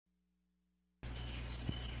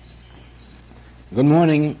Good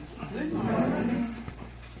morning. Good morning.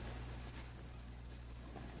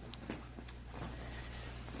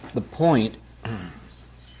 The point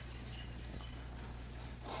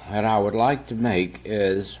that I would like to make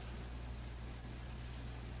is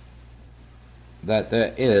that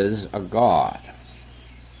there is a God.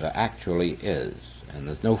 There actually is, and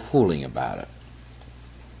there's no fooling about it.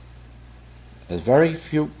 There's very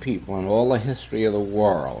few people in all the history of the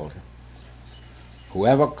world who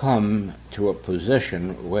ever come to a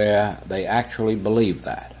position where they actually believe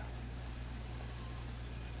that.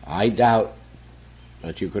 I doubt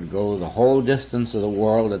that you could go the whole distance of the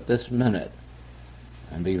world at this minute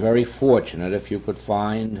and be very fortunate if you could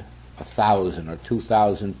find 1,000 or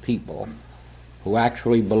 2,000 people who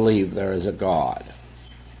actually believe there is a God.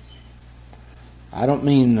 I don't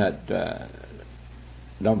mean that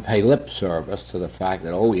don't pay lip service to the fact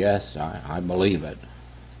that, oh yes, I believe it.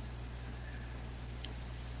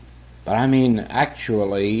 But I mean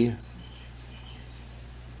actually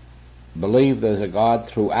believe there's a God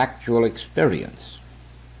through actual experience,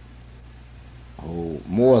 who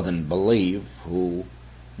more than believe, who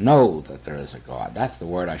know that there is a God. That's the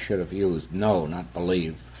word I should have used, know, not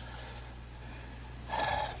believe.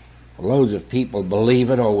 Loads of people believe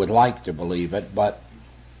it or would like to believe it, but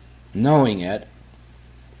knowing it,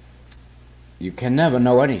 you can never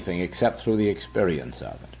know anything except through the experience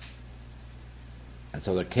of it. And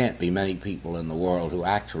so there can't be many people in the world who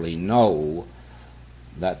actually know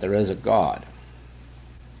that there is a God.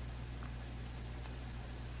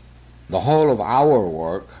 The whole of our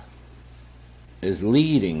work is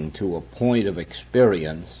leading to a point of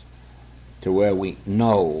experience to where we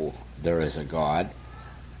know there is a God,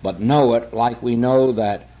 but know it like we know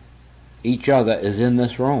that each other is in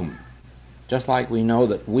this room. Just like we know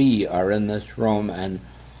that we are in this room, and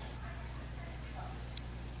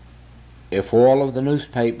if all of the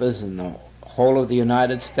newspapers in the whole of the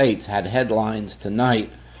United States had headlines tonight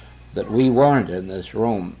that we weren't in this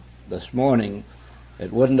room this morning,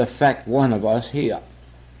 it wouldn't affect one of us here.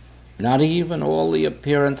 Not even all the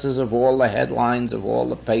appearances of all the headlines of all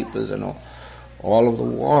the papers and all of the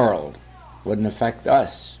world wouldn't affect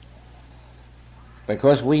us.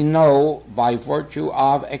 Because we know by virtue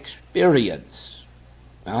of experience.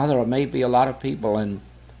 Now there may be a lot of people in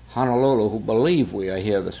Honolulu who believe we are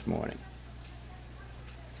here this morning,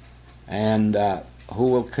 and who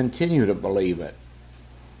will continue to believe it.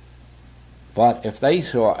 But if they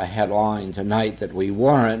saw a headline tonight that we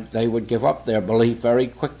weren't, they would give up their belief very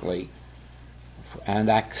quickly and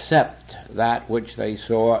accept that which they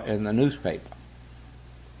saw in the newspaper.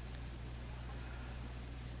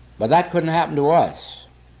 But that couldn't happen to us.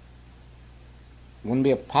 Wouldn't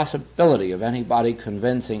be a possibility of anybody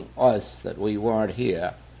convincing us that we weren't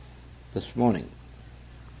here this morning.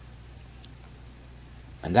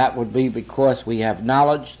 And that would be because we have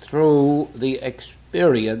knowledge through the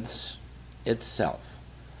experience itself.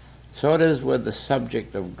 So it is with the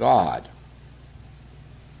subject of God.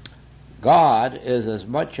 God is as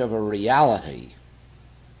much of a reality,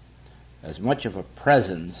 as much of a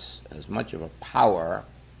presence, as much of a power,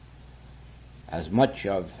 as much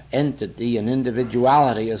of entity and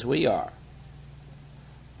individuality as we are.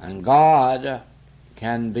 And God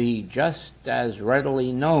can be just as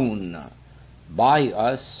readily known by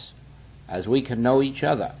us as we can know each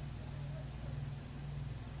other.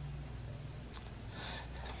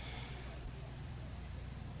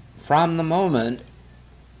 From the moment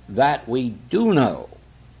that we do know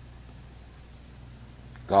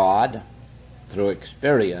God through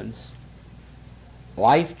experience,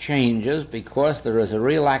 life changes because there is a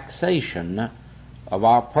relaxation of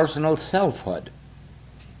our personal selfhood.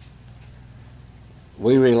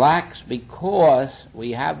 We relax because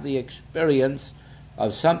we have the experience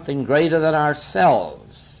of something greater than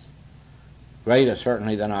ourselves, greater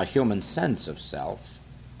certainly than our human sense of self,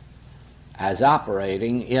 as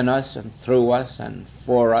operating in us and through us and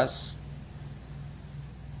for us.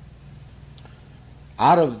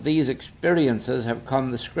 Out of these experiences have come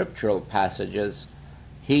the scriptural passages,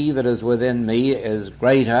 "He that is within me is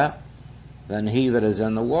greater than he that is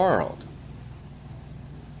in the world.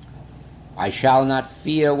 I shall not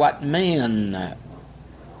fear what man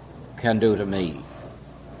can do to me.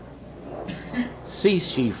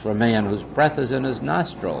 Cease ye from man whose breath is in his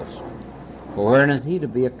nostrils, for wherein is he to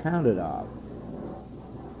be accounted of?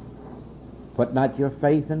 Put not your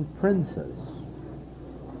faith in princes."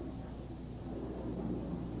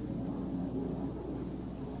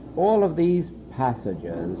 All of these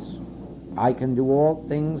passages, I can do all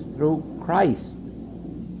things through Christ.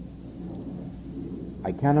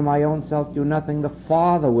 I can of my own self do nothing, the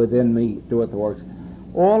Father within me doeth the works.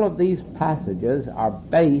 All of these passages are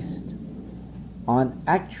based on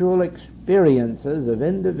actual experiences of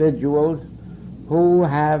individuals who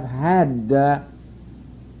have had the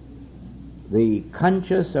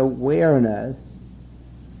conscious awareness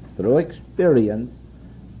through experience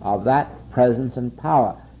of that presence and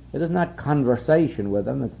power. It is not conversation with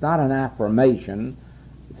them. It's not an affirmation.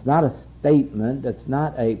 It's not a statement. It's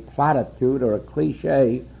not a platitude or a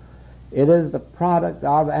cliche. It is the product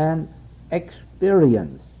of an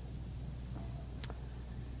experience.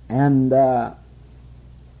 And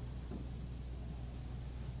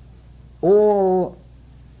all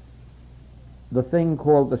the thing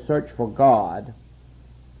called the search for God,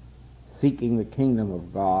 seeking the kingdom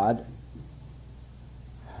of God,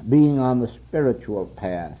 being on the spiritual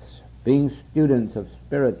paths, being students of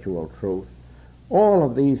spiritual truth, all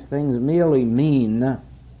of these things merely mean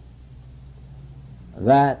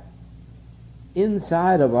that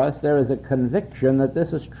inside of us there is a conviction that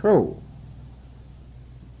this is true,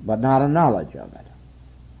 but not a knowledge of it.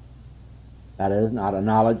 That is, not a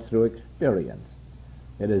knowledge through experience.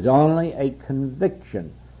 It is only a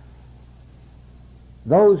conviction.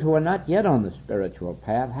 Those who are not yet on the spiritual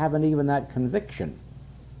path haven't even that conviction.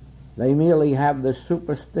 They merely have this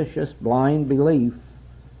superstitious, blind belief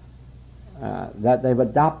that they've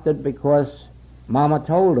adopted because Mama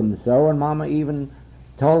told them so, and Mama even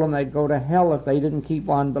told them they'd go to hell if they didn't keep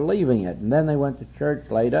on believing it. And then they went to church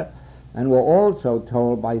later and were also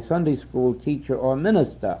told by Sunday school teacher or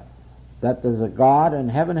minister that there's a God and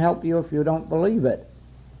heaven help you if you don't believe it.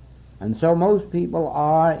 And so most people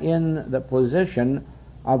are in the position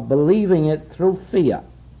of believing it through fear,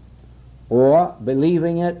 or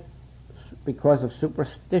believing it because of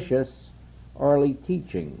superstitious early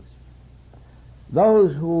teachings.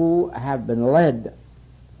 Those who have been led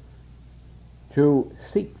to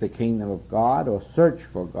seek the kingdom of God or search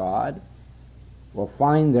for God or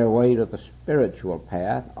find their way to the spiritual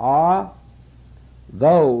path are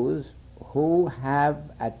those who have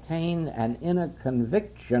attained an inner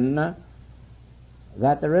conviction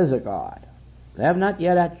that there is a God. They have not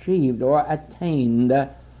yet achieved or attained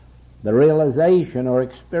the realization or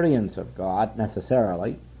experience of God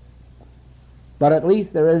necessarily, but at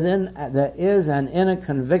least there is an inner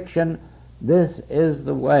conviction, this is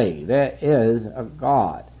the way, there is a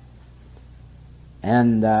God.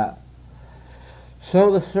 And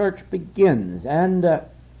so the search begins, and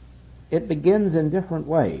it begins in different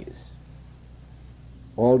ways.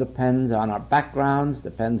 All depends on our backgrounds,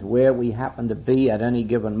 depends where we happen to be at any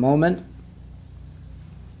given moment,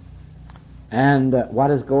 and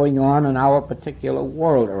what is going on in our particular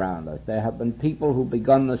world around us. There have been people who've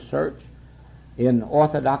begun the search in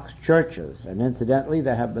Orthodox churches, and incidentally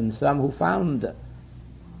there have been some who found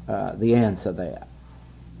the answer there.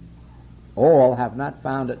 All have not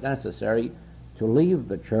found it necessary to leave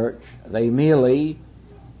the church. They merely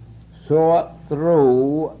saw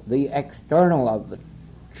through the external of the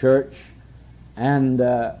church and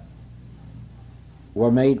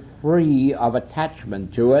were made free of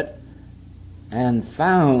attachment to it and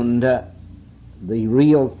found the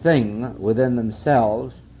real thing within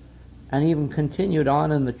themselves, and even continued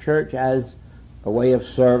on in the church as a way of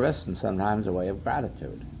service and sometimes a way of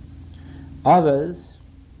gratitude. Others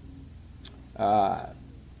have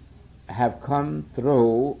come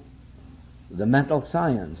through the mental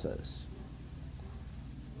sciences,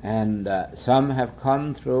 and some have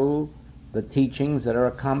come through the teachings that are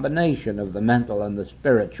a combination of the mental and the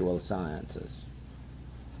spiritual sciences.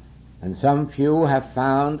 And some few have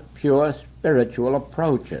found pure spiritual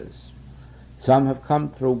approaches. Some have come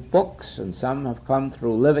through books, and some have come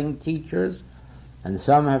through living teachers, and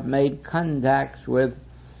some have made contacts with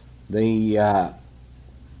the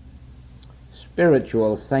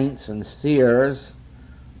spiritual saints and seers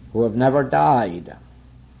who have never died.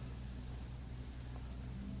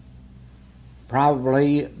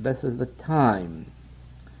 Probably this is the time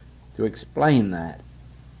to explain that.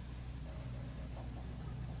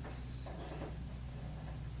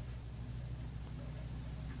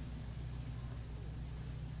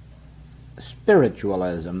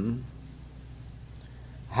 Spiritualism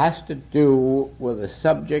has to do with the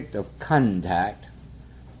subject of contact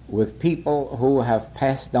with people who have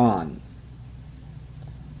passed on,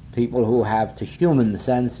 people who have, to human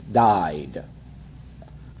sense, died,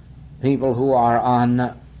 people who are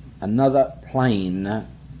on another plane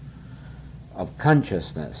of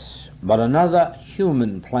consciousness, but another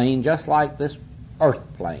human plane just like this earth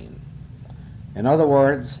plane. In other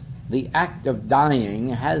words, the act of dying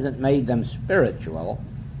hasn't made them spiritual,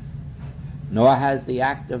 nor has the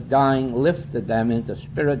act of dying lifted them into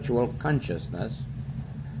spiritual consciousness.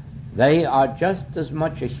 They are just as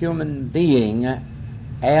much a human being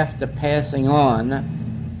after passing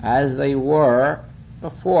on as they were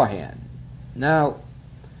beforehand. Now,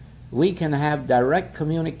 we can have direct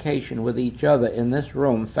communication with each other in this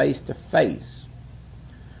room face to face,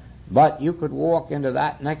 but you could walk into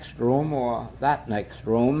that next room or that next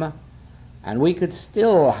room and we could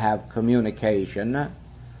still have communication,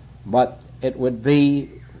 but it would be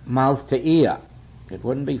mouth to ear. It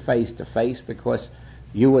wouldn't be face to face because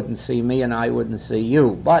you wouldn't see me and I wouldn't see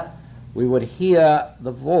you, but we would hear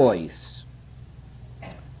the voice.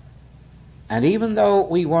 And even though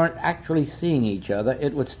we weren't actually seeing each other,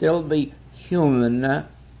 it would still be human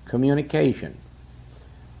communication.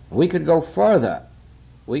 We could go further.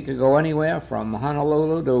 We could go anywhere from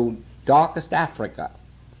Honolulu to darkest Africa,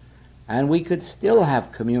 and we could still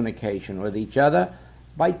have communication with each other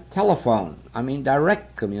by telephone. I mean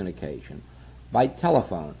direct communication by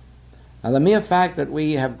telephone. Now, the mere fact that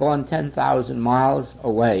we have gone 10,000 miles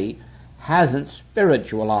away hasn't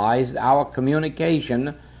spiritualized our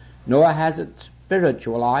communication, nor has it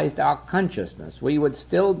spiritualized our consciousness. We would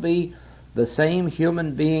still be the same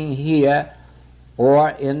human being here or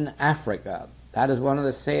in Africa. That is one of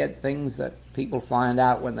the sad things that people find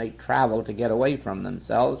out when they travel to get away from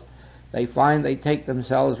themselves. They find they take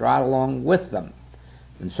themselves right along with them.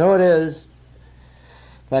 And so it is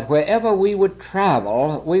that wherever we would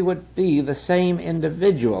travel, we would be the same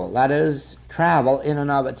individual. That is, travel in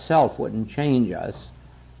and of itself wouldn't change us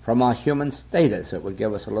from our human status. It would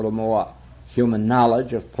give us a little more human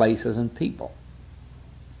knowledge of places and people.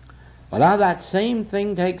 But now that same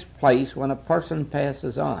thing takes place when a person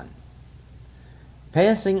passes on.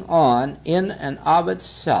 Passing on in and of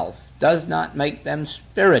itself does not make them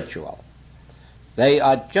spiritual. They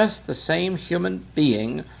are just the same human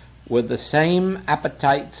being with the same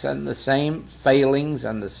appetites and the same failings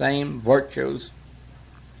and the same virtues,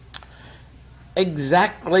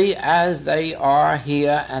 exactly as they are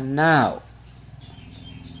here and now.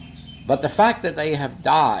 But the fact that they have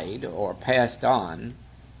died or passed on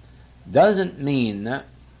doesn't mean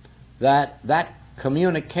that that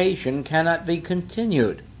communication cannot be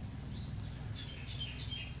continued.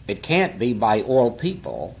 It can't be by all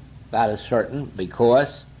people, that is certain,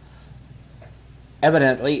 because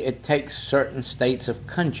evidently it takes certain states of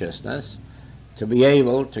consciousness to be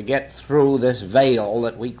able to get through this veil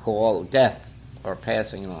that we call death or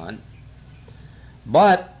passing on.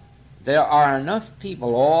 But there are enough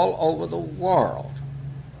people all over the world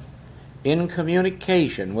in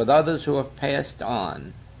communication with others who have passed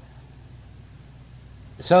on,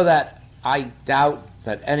 so that I doubt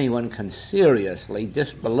that anyone can seriously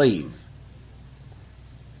disbelieve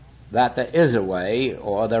that there is a way,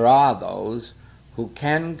 or there are those who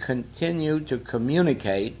can continue to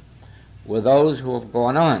communicate with those who have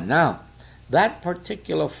gone on. Now, that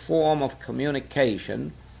particular form of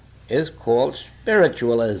communication is called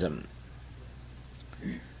spiritualism.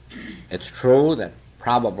 It's true that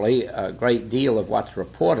probably a great deal of what's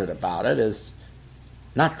reported about it is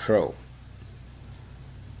not true.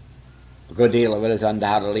 A good deal of it is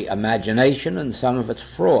undoubtedly imagination, and some of it's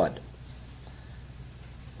fraud.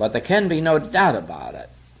 But there can be no doubt about it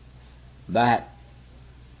that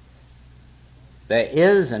there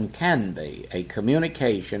is and can be a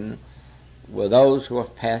communication with those who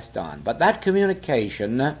have passed on. But that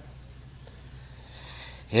communication,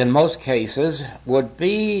 in most cases, would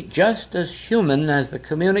be just as human as the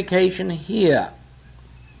communication here.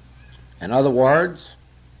 In other words,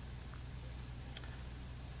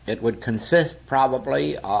 it would consist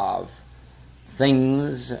probably of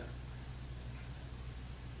things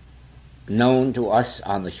known to us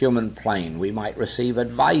on the human plane. We might receive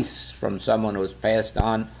advice from someone who has passed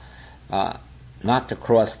on not to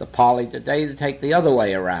cross the Pali today, to take the other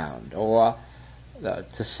way around, or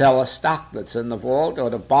to sell a stock that's in the vault, or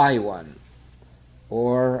to buy one.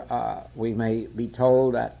 Or we may be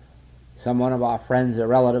told that some one of our friends or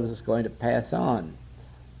relatives is going to pass on,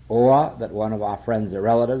 or that one of our friends or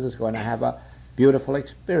relatives is going to have a beautiful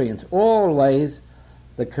experience. Always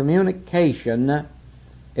the communication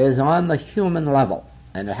is on the human level,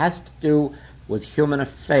 and it has to do with human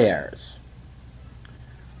affairs.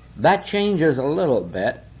 That changes a little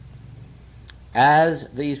bit as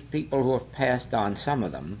these people who have passed on, some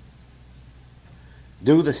of them,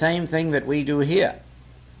 do the same thing that we do here,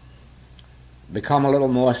 become a little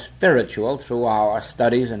more spiritual through our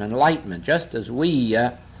studies and enlightenment, just as we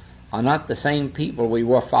are not the same people we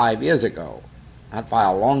were 5 years ago, not by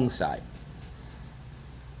a long sight.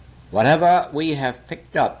 Whatever we have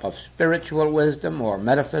picked up of spiritual wisdom or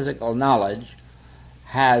metaphysical knowledge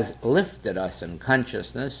has lifted us in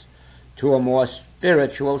consciousness to a more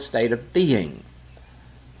spiritual state of being.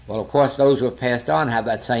 Well, of course, those who have passed on have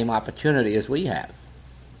that same opportunity as we have.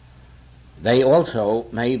 They also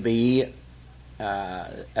may be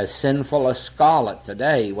as sinful as scarlet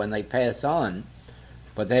today when they pass on,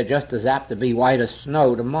 but they're just as apt to be white as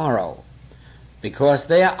snow tomorrow, because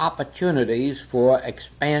their opportunities for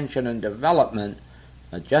expansion and development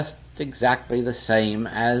are just exactly the same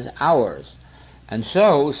as ours. And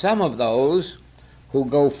so some of those who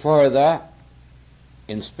go further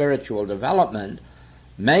in spiritual development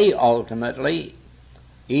may ultimately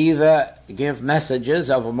either give messages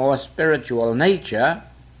of a more spiritual nature,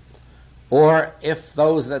 or if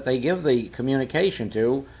those that they give the communication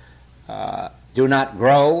to do not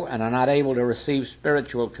grow and are not able to receive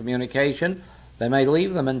spiritual communication, they may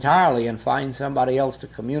leave them entirely and find somebody else to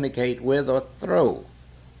communicate with or through.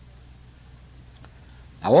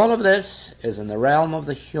 Now all of this is in the realm of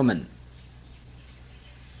the human.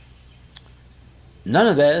 None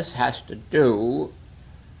of this has to do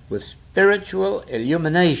with spiritual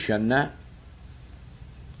illumination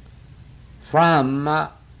from,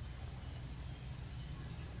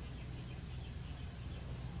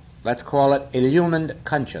 let's call it, illumined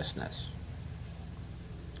consciousness.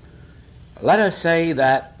 Let us say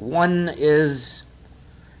that one is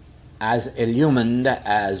as illumined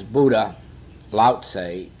as Buddha, Lao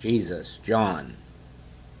Tse, Jesus, John,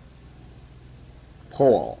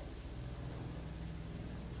 Paul.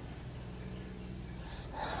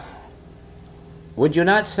 Would you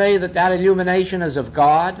not say that that illumination is of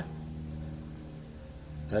God?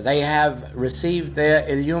 That they have received their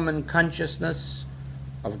illumined consciousness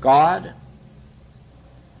of God?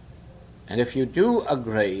 And if you do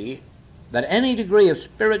agree that any degree of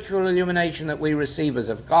spiritual illumination that we receive is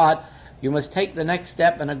of God, you must take the next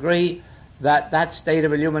step and agree that that state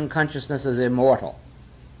of illumined consciousness is immortal,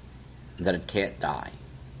 that it can't die,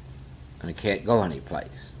 and it can't go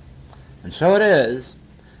anyplace. And so it is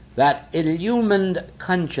that illumined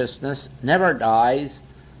consciousness never dies,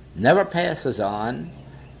 never passes on.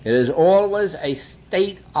 It is always a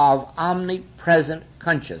state of omnipresent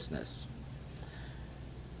consciousness.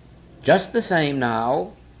 Just the same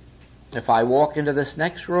now, if I walk into this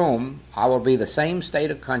next room, I will be the same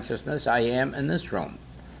state of consciousness I am in this room.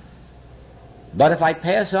 But if I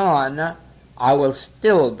pass on, I will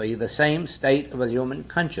still be the same state of illumined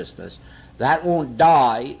consciousness. That won't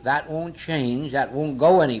die, that won't change, that won't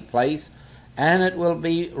go anyplace, and it will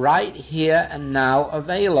be right here and now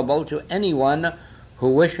available to anyone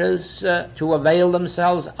who wishes to avail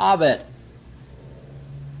themselves of it.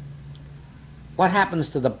 What happens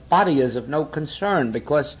to the body is of no concern,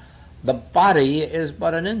 because the body is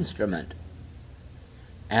but an instrument,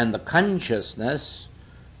 and the consciousness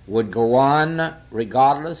would go on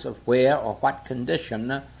regardless of where or what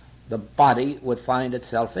condition the body would find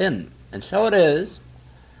itself in. And so it is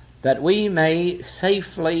that we may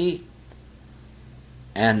safely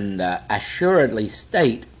and assuredly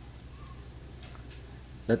state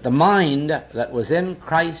that the mind that was in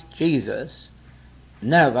Christ Jesus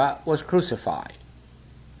never was crucified,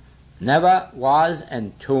 never was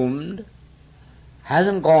entombed,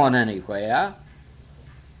 hasn't gone anywhere,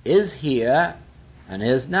 is here and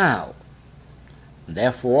is now, and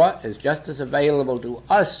therefore is just as available to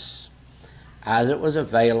us as it was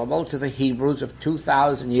available to the Hebrews of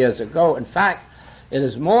 2,000 years ago. In fact, it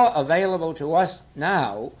is more available to us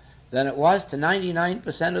now than it was to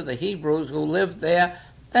 99% of the Hebrews who lived there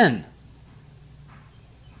then.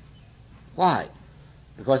 Why?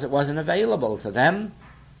 Because it wasn't available to them,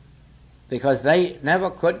 because they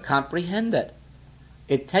never could comprehend it.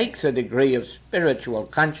 It takes a degree of spiritual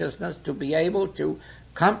consciousness to be able to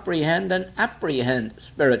comprehend and apprehend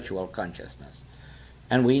spiritual consciousness.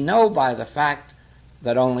 And we know by the fact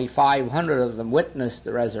that only 500 of them witnessed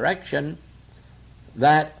the resurrection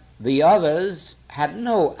that the others had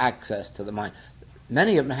no access to the mind.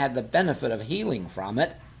 Many of them had the benefit of healing from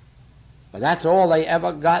it, but that's all they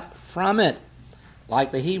ever got from it.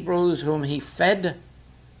 Like the Hebrews whom he fed,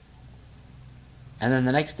 and then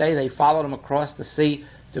the next day they followed him across the sea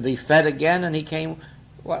to be fed again, and he came,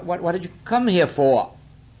 what did you come here for?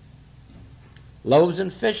 Loaves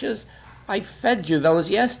and fishes? I fed you those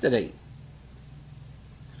yesterday.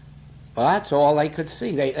 Well, that's all they could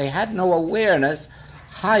see. They had no awareness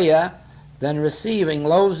higher than receiving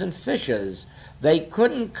loaves and fishes. They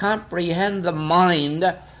couldn't comprehend the mind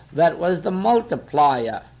that was the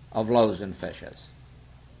multiplier of loaves and fishes.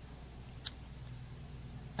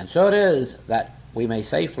 And so it is that we may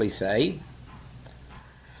safely say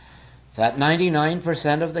that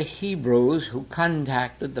 99% of the Hebrews who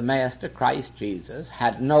contacted the Master Christ Jesus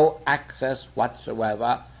had no access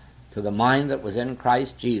whatsoever to the mind that was in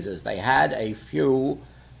Christ Jesus. They had a few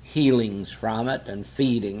healings from it and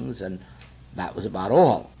feedings, and that was about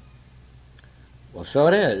all. Well, so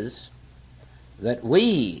it is that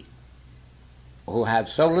we, who have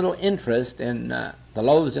so little interest in the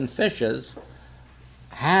loaves and fishes,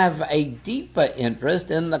 have a deeper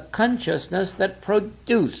interest in the consciousness that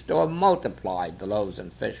produced or multiplied the loaves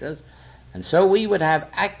and fishes, and so we would have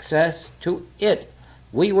access to it.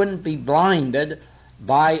 We wouldn't be blinded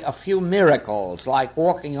by a few miracles like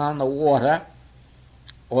walking on the water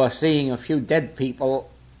or seeing a few dead people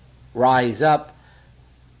rise up.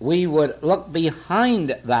 We would look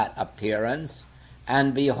behind that appearance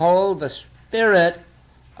and behold the Spirit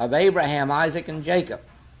of Abraham, Isaac, and Jacob,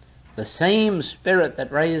 the same Spirit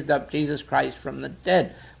that raised up Jesus Christ from the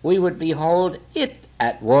dead. We would behold it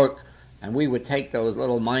at work, and we would take those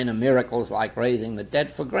little minor miracles like raising the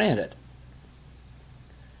dead for granted.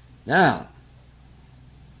 Now,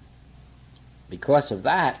 because of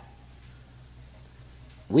that,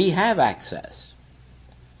 we have access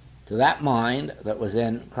to that mind that was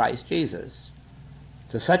in Christ Jesus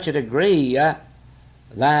to such a degree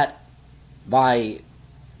that by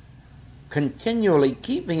continually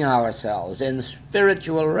keeping ourselves in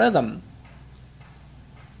spiritual rhythm,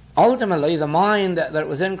 ultimately the mind that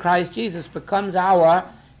was in Christ Jesus becomes our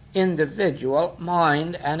individual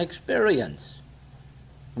mind and experience.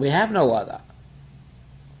 We have no other.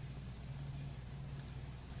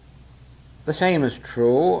 The same is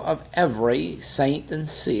true of every saint and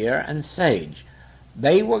seer and sage.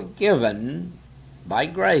 They were given by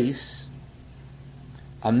grace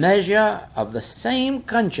a measure of the same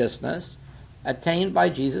consciousness attained by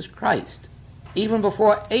Jesus Christ. Even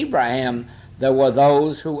before Abraham, there were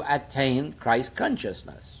those who attained Christ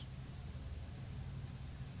consciousness.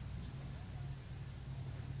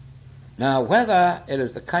 Now, whether it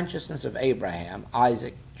is the consciousness of Abraham,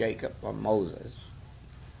 Isaac, Jacob, or Moses,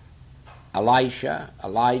 Elisha,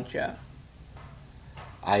 Elijah,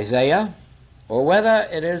 Isaiah, or whether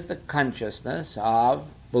it is the consciousness of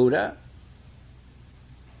Buddha,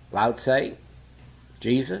 Lao Tse,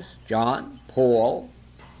 Jesus, John, Paul,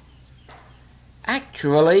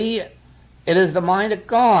 actually it is the mind of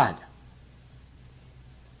God.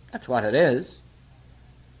 That's what it is.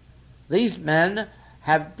 These men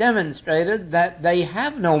have demonstrated that they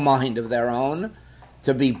have no mind of their own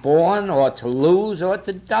to be born or to lose or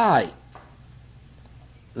to die.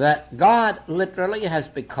 That God literally has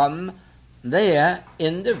become their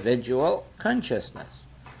individual consciousness.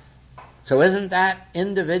 So isn't that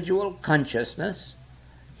individual consciousness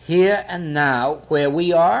here and now where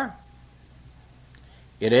we are?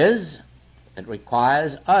 It is. It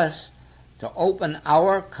requires us to open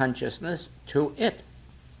our consciousness to it.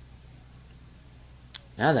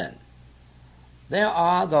 Now then, there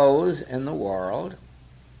are those in the world,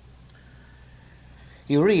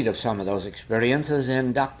 you read of some of those experiences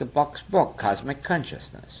in Dr. Buck's book, Cosmic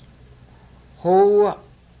Consciousness, who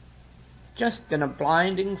just in a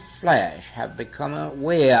blinding flash have become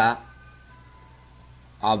aware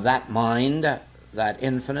of that mind, that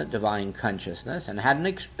infinite divine consciousness, and had an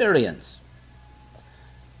experience.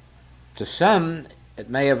 To some, it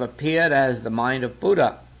may have appeared as the mind of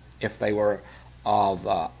Buddha, if they were of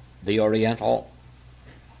the Oriental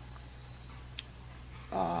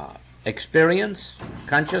experience,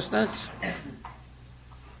 consciousness,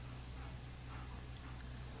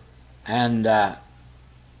 and to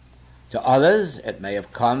others it may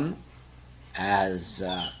have come as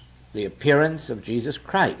the appearance of Jesus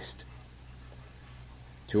Christ.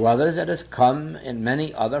 To others it has come in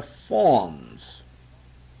many other forms.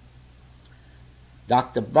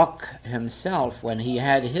 Dr. Buck himself, when he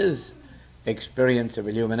had his experience of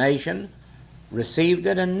illumination, received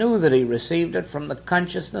it and knew that he received it from the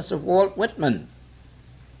consciousness of Walt Whitman.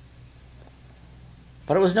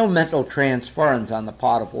 But it was no mental transference on the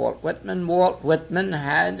part of Walt Whitman. Walt Whitman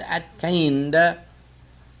had attained a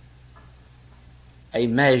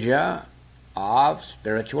measure of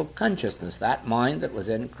spiritual consciousness, that mind that was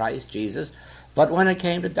in Christ Jesus. But when it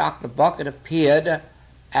came to Dr. Buck, it appeared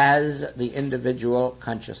as the individual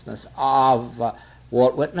consciousness of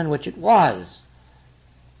Walt Whitman, which it was.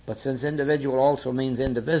 But since individual also means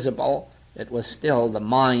indivisible, it was still the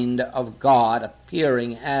mind of God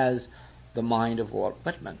appearing as the mind of Walt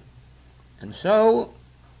Whitman. And so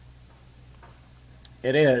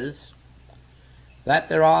it is that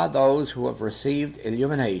there are those who have received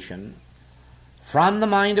illumination from the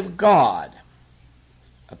mind of God,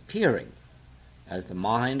 appearing as the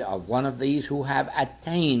mind of one of these who have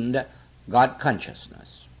attained God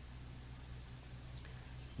consciousness.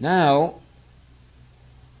 Now,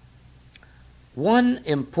 one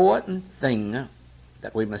important thing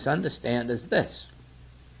that we must understand is this,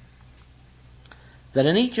 that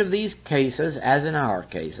in each of these cases, as in our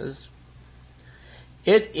cases,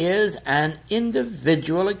 it is an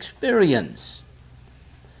individual experience.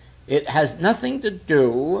 It has nothing to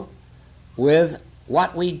do with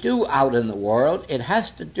what we do out in the world. It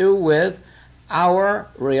has to do with our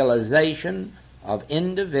realization of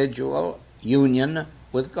individual union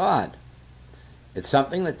with God. It's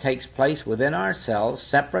something that takes place within ourselves,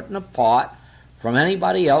 separate and apart from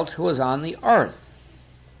anybody else who is on the earth.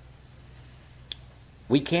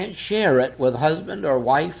 We can't share it with husband or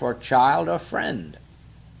wife or child or friend,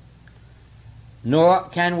 nor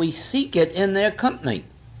can we seek it in their company.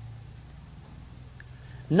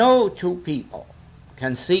 No two people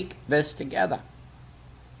can seek this together.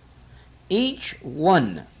 Each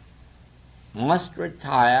one must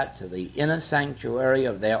retire to the inner sanctuary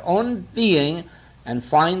of their own being and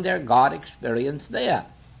find their God experience there.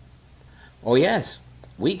 Oh yes,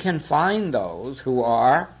 we can find those who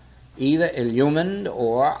are either illumined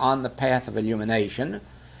or on the path of illumination,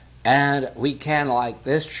 and we can, like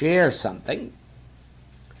this, share something.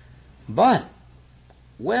 But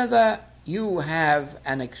whether you have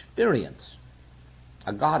an experience,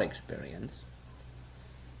 a God experience,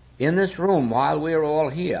 in this room while we're all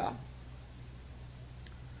here,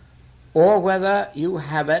 or whether you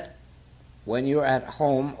have it when you're at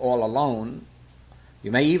home all alone,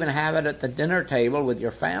 you may even have it at the dinner table with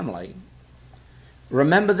your family,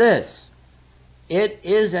 remember this: it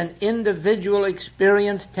is an individual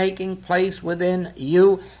experience taking place within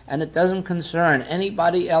you, and it doesn't concern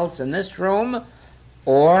anybody else in this room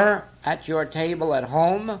or at your table at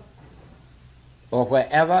home or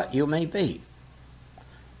wherever you may be.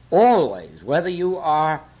 Always, whether you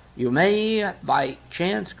may by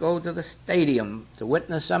chance go to the stadium to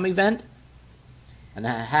witness some event and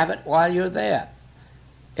have it while you're there.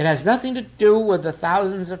 It has nothing to do with the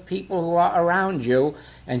thousands of people who are around you,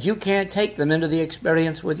 and you can't take them into the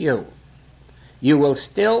experience with you. You will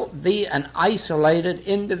still be an isolated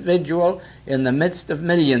individual in the midst of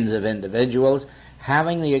millions of individuals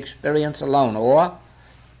having the experience alone. Or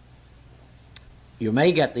you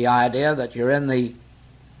may get the idea that you're in the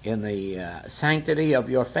sanctity of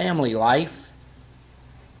your family life,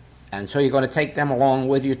 and so you're going to take them along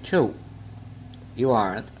with you too. You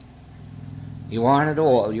aren't. You aren't at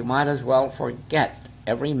all. You might as well forget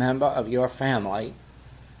every member of your family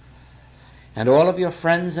and all of your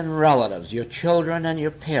friends and relatives, your children and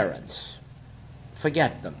your parents.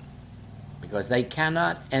 Forget them, because they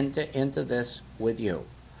cannot enter into this with you.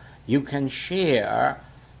 You can share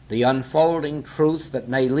the unfolding truths that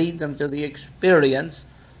may lead them to the experience,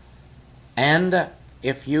 and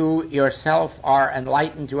if you yourself are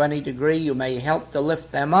enlightened to any degree, you may help to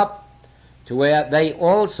lift them up to where they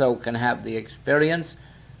also can have the experience.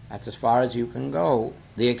 That's as far as you can go.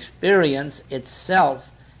 The experience itself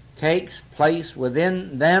takes place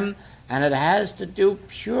within them, and it has to do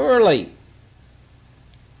purely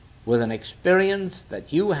with an experience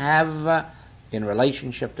that you have in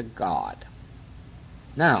relationship to God.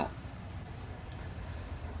 Now,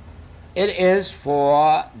 it is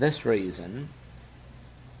for this reason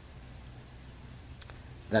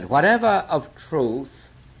that whatever of truth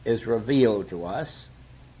is revealed to us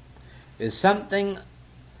is something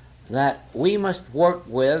that we must work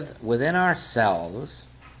with within ourselves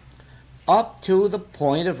up to the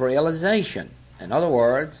point of realization. In other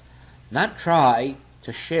words, not try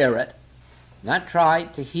to share it, not try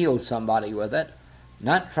to heal somebody with it,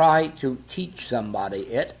 not try to teach somebody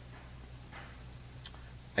it,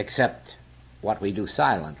 except what we do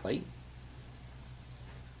silently.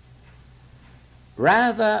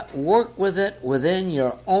 Rather, work with it within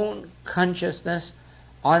your own consciousness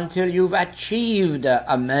until you've achieved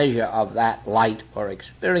a measure of that light or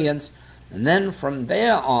experience, and then from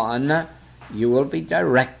there on you will be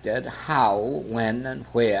directed how, when, and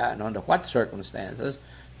where, and under what circumstances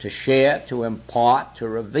to share, to impart, to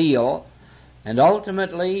reveal, and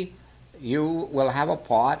ultimately you will have a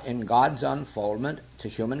part in God's unfoldment to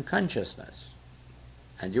human consciousness.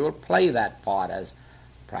 And you will play that part as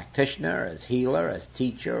practitioner, as healer, as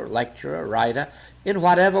teacher, lecturer, writer, in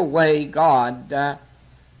whatever way God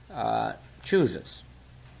chooses.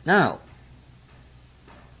 Now,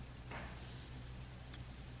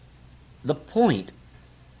 the point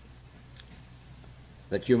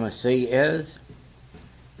that you must see is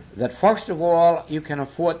that first of all you can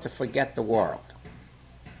afford to forget the world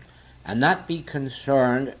and not be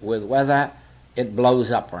concerned with whether it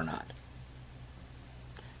blows up or not.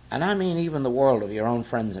 And I mean even the world of your own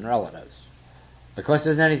friends and relatives, because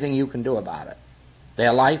there's anything you can do about it.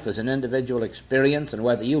 Their life is an individual experience, and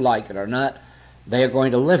whether you like it or not, they are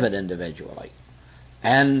going to live it individually.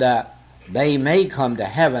 And they may come to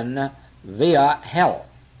heaven via hell.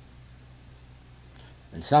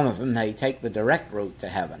 And some of them may take the direct route to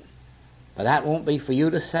heaven. But that won't be for you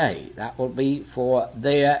to say. That will be for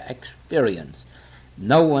their experience.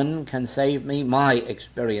 No one can save me my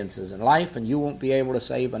experiences in life, and you won't be able to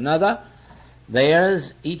save another.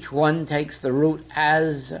 Theirs, each one takes the route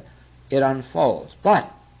as it unfolds.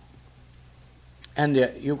 But, and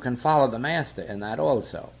you can follow the Master in that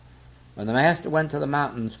also. When the Master went to the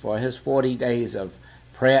mountains for his 40 days of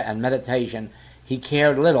prayer and meditation, he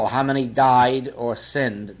cared little how many died or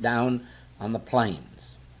sinned down on the plains.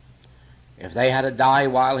 If they had to die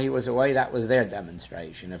while he was away, that was their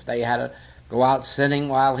demonstration. If they had to go out sinning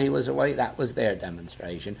while he was away, that was their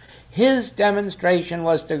demonstration. His demonstration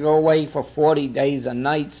was to go away for 40 days and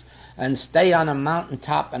nights and stay on a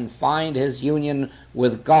mountaintop and find his union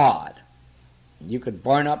with God. You could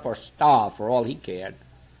burn up or starve for all he cared.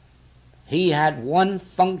 He had one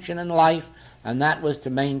function in life, and that was to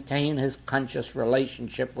maintain his conscious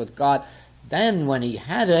relationship with God. Then when he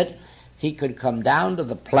had it, he could come down to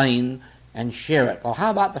the plain and share it. Well, how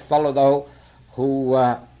about the fellow, though, who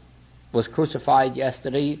was crucified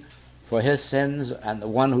yesterday for his sins, and the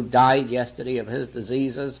one who died yesterday of his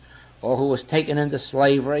diseases, or who was taken into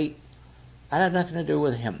slavery? That had nothing to do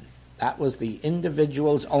with him. That was the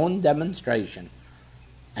individual's own demonstration,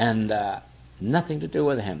 and nothing to do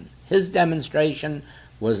with him. His demonstration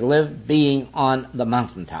was lived being on the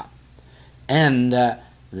mountaintop, and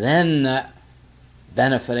then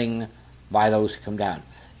benefiting by those who come down.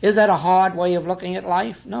 Is that a hard way of looking at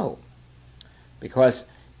life? No, because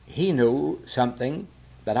he knew something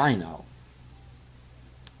that I know.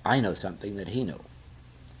 I know something that he knew.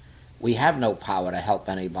 We have no power to help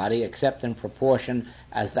anybody except in proportion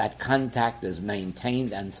as that contact is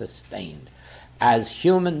maintained and sustained. As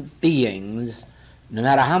human beings, no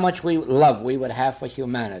matter how much love we would have for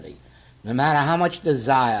humanity, no matter how much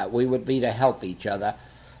desire we would be to help each other,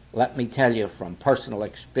 let me tell you from personal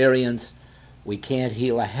experience, we can't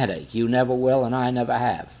heal a headache. You never will, and I never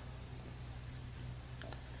have.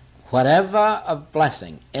 Whatever of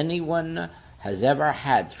blessing anyone has ever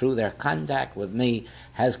had through their contact with me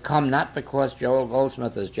has come not because Joel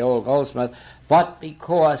Goldsmith is Joel Goldsmith, but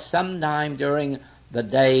because sometime during the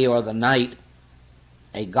day or the night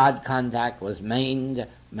a God contact was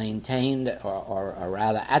maintained, or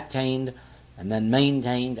rather attained, and then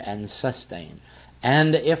maintained and sustained.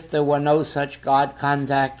 And if there were no such God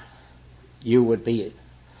contact, you would be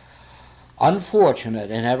unfortunate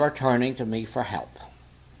in ever turning to me for help.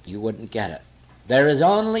 You wouldn't get it. There is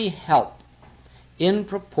only help in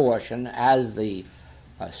proportion as the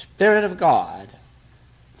Spirit of God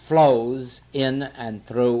flows in and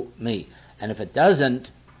through me. And if it doesn't,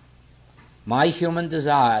 my human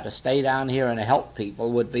desire to stay down here and help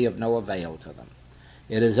people would be of no avail to them.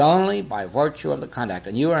 It is only by virtue of the contact,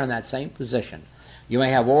 and you are in that same position. You may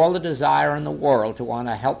have all the desire in the world to want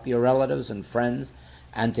to help your relatives and friends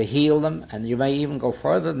and to heal them, and you may even go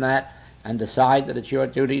further than that and decide that it's your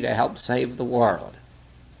duty to help save the world.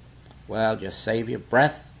 Well, just save your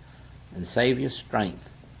breath and save your strength,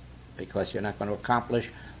 because you're not going to accomplish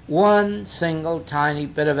one single tiny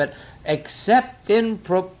bit of it, except in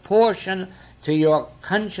proportion to your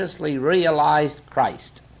consciously realized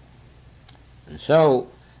Christ. And so,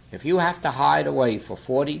 if you have to hide away for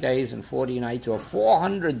 40 days and 40 nights, or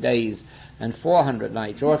 400 days and 400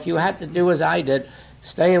 nights, or if you had to do as I did,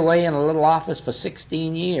 stay away in a little office for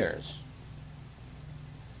 16 years,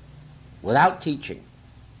 without teaching,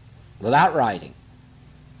 without writing,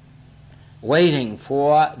 waiting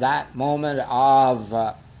for that moment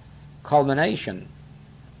of culmination,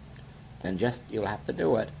 then just you'll have to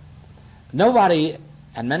do it. Nobody,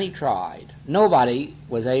 and many tried, nobody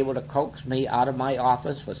was able to coax me out of my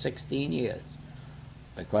office for 16 years,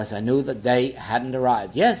 because I knew the day hadn't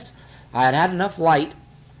arrived. Yes, I had had enough light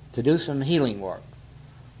to do some healing work,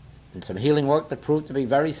 and some healing work that proved to be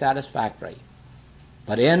very satisfactory.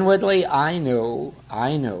 But inwardly I knew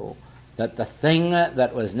that the thing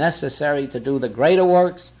that was necessary to do the greater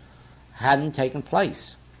works hadn't taken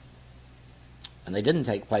place. And they didn't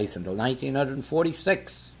take place until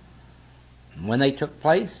 1946. And when it took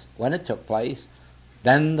place,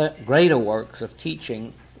 then the greater works of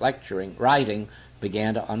teaching, lecturing, writing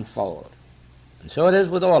began to unfold. And so it is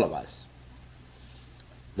with all of us.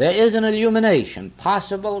 There is an illumination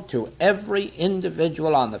possible to every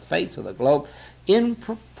individual on the face of the globe in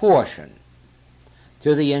proportion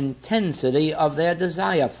to the intensity of their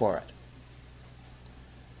desire for it.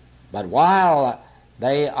 But while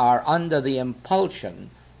they are under the impulsion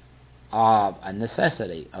of a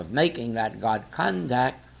necessity of making that God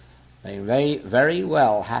contact, they very, very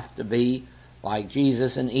well have to be, like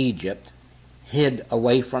Jesus in Egypt, hid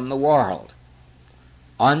away from the world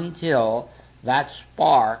until that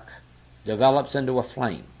spark develops into a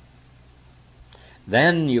flame.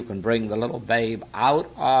 Then you can bring the little babe out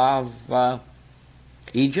of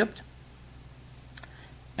Egypt,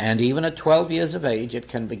 and even at 12 years of age it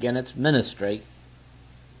can begin its ministry,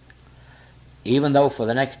 even though for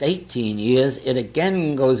the next 18 years it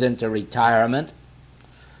again goes into retirement.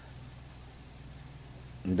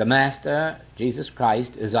 The Master, Jesus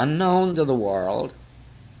Christ, is unknown to the world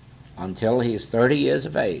until he is 30 years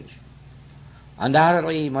of age.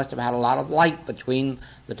 Undoubtedly, he must have had a lot of light between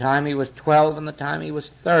the time he was 12 and the time he was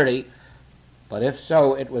 30, but if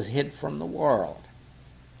so, it was hid from the world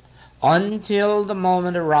until the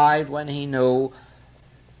moment arrived when he knew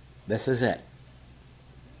this is it.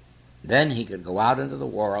 Then he could go out into the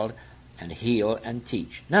world and heal and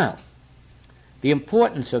teach. Now, the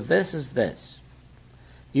importance of this is this.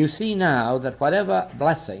 You see now that whatever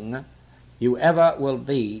blessing you ever will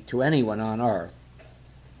be to anyone on earth,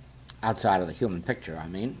 outside of the human picture, I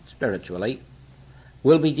mean, spiritually,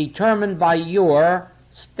 will be determined by your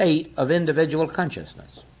state of individual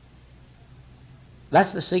consciousness.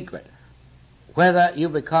 That's the secret. Whether you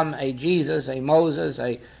become a Jesus, a Moses,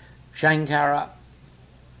 a Shankara,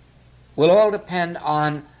 will all depend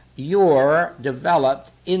on your developed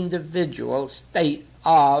individual state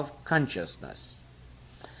of consciousness.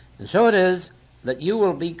 And so it is that you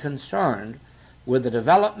will be concerned with the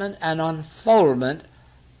development and unfoldment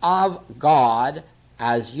of God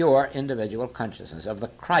as your individual consciousness, of the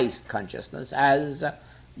Christ consciousness as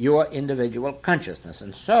your individual consciousness.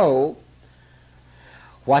 And so,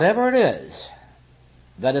 whatever it is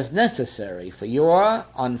that is necessary for your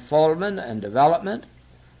unfoldment and development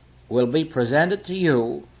will be presented to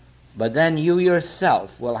you, but then you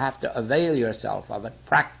yourself will have to avail yourself of it,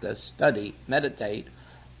 practice, study, meditate,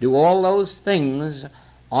 do all those things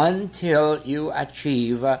until you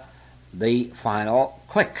achieve the final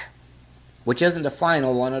click, which isn't a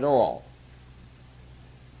final one at all,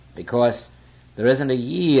 because there isn't a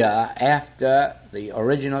year after the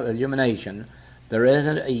original illumination, there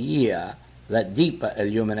isn't a year that deeper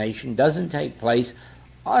illumination doesn't take place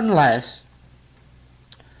unless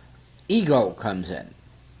ego comes in.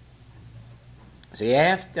 See,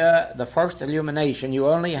 after the first illumination you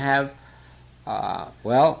only have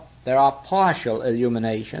there are partial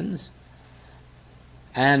illuminations,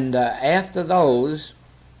 and after those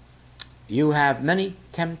you have many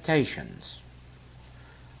temptations.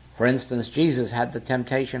 For instance, Jesus had the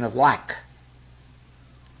temptation of lack,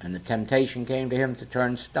 and the temptation came to him to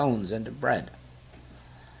turn stones into bread.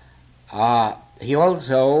 He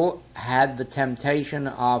also had the temptation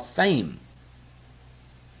of fame,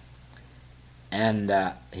 and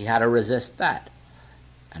he had to resist that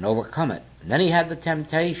and overcome it. And then he had the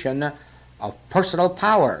temptation of personal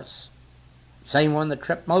powers, same one that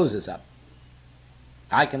tripped Moses up.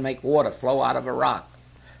 I can make water flow out of a rock.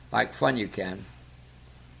 Like fun you can.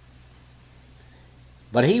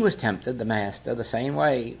 But he was tempted, the Master, the same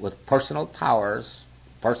way, with personal powers,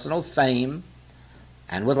 personal fame,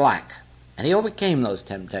 and with lack. And he overcame those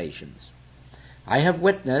temptations. I have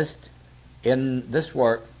witnessed in this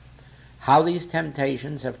work how these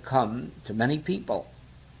temptations have come to many people.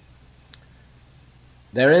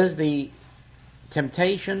 There is the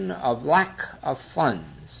temptation of lack of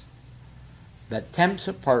funds that tempts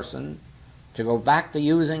a person to go back to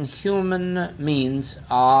using human means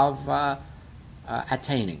of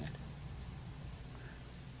attaining it.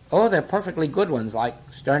 Oh, they're perfectly good ones, like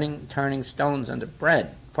turning stones into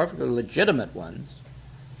bread, perfectly legitimate ones,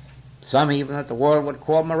 some even that the world would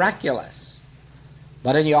call miraculous.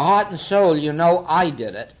 But in your heart and soul you know I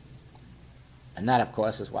did it, and that, of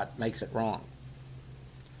course, is what makes it wrong.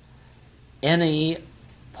 Any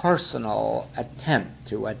personal attempt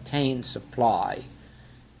to attain supply,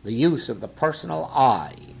 the use of the personal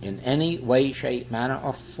I in any way, shape, manner,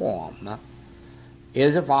 or form,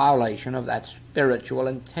 is a violation of that spiritual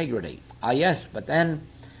integrity. Yes, but then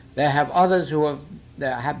there have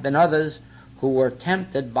been others who were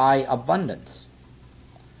tempted by abundance.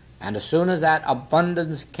 And as soon as that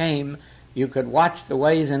abundance came, you could watch the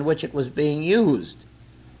ways in which it was being used.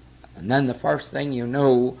 And then the first thing you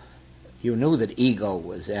knew that ego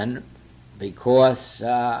was in, because,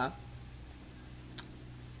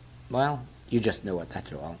 you just knew it,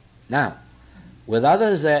 that's all. Now, with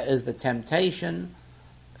others there is the temptation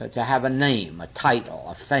to have a name, a title,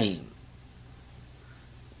 a fame.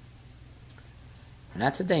 And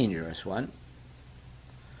that's a dangerous one.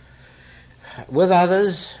 With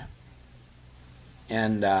others,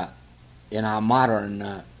 and in our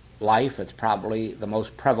modern life, it's probably the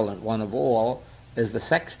most prevalent one of all, is the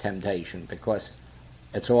sex temptation, because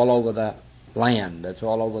it's all over the land, it's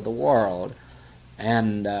all over the world,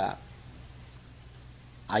 and I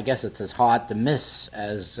guess it's as hard to miss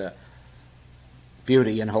as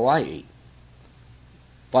beauty in Hawaii.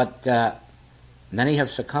 But many have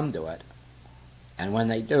succumbed to it, and when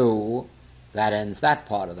they do, that ends that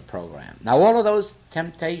part of the program. Now, all of those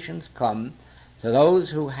temptations come to those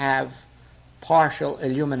who have partial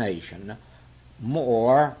illumination,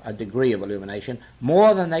 a degree of illumination,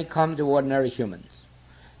 more than they come to ordinary humans.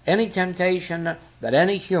 Any temptation that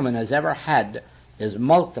any human has ever had is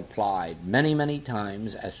multiplied many, many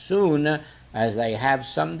times as soon as they have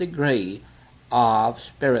some degree of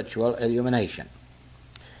spiritual illumination.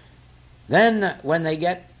 Then, when they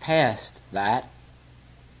get past that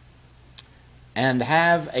and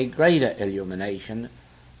have a greater illumination,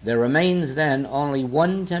 there remains then only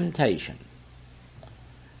one temptation.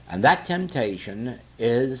 And that temptation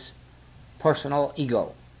is personal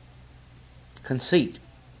ego, conceit.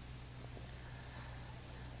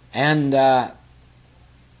 And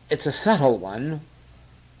it's a subtle one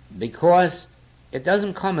because it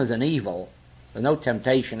doesn't come as an evil. There's no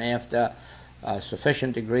temptation after a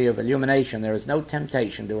sufficient degree of illumination. There is no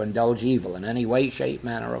temptation to indulge evil in any way, shape,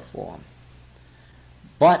 manner, or form.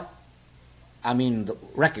 But, the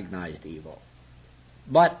recognized evil.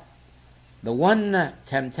 But the one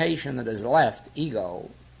temptation that is left, ego,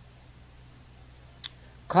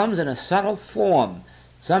 comes in a subtle form,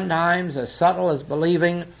 sometimes as subtle as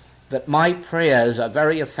believing that my prayers are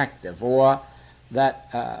very effective, or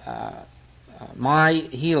that my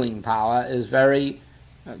healing power is very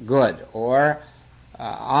good, or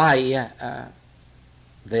I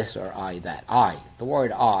this or I that. The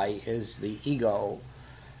word I is the ego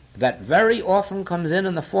that very often comes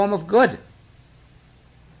in the form of good.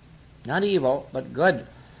 Not evil, but good.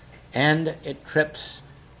 And it trips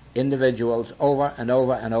individuals over and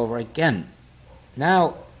over and over again.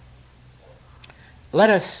 Now, let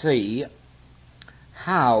us see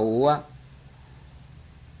how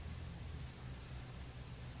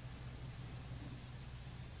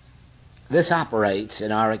this operates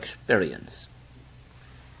in our experience.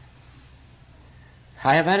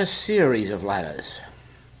 I have had a series of letters.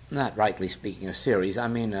 Not rightly speaking a series,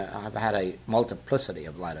 I've had a multiplicity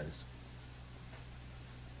of letters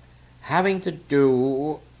having to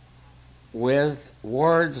do with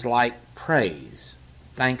words like praise,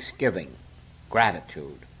 thanksgiving,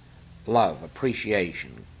 gratitude, love,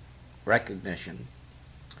 appreciation, recognition.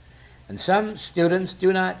 And some students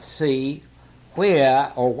do not see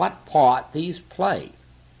where or what part these play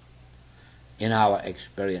in our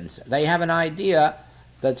experience. They have an idea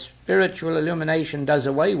that spiritual illumination does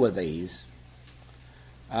away with these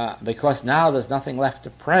because now there's nothing left to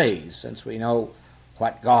praise, since we know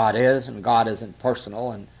what God is, and God isn't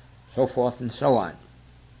personal, and so forth and so on.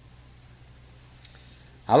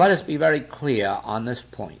 Now let us be very clear on this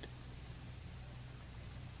point.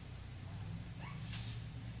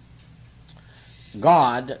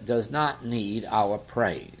 God does not need our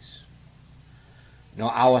praise,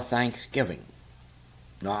 nor our thanksgiving,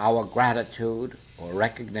 nor our gratitude or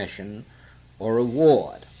recognition or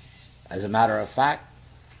reward. As a matter of fact,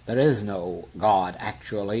 there is no God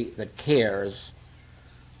actually that cares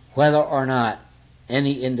whether or not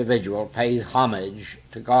any individual pays homage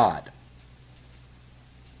to God.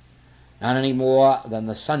 Not any more than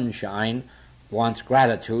the sunshine wants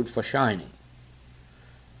gratitude for shining,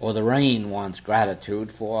 or the rain wants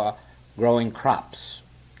gratitude for growing crops,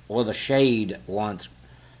 or the shade wants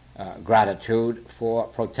gratitude for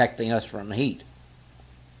protecting us from heat.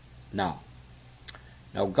 No.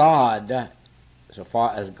 Now God, so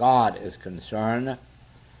far as God is concerned,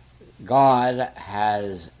 God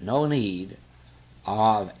has no need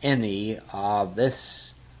of any of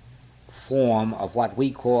this form of what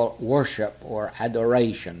we call worship or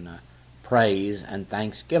adoration, praise and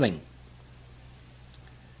thanksgiving.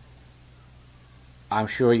 I'm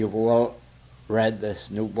sure you've all read this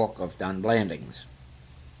new book of Don Blanding's.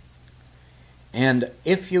 And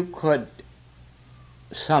if you could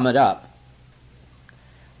sum it up,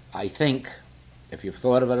 I think, if you've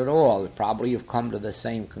thought of it at all, probably you've come to the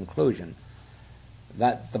same conclusion,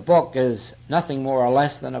 that the book is nothing more or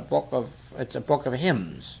less than it's a book of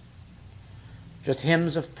hymns. Just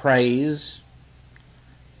hymns of praise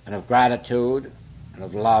and of gratitude and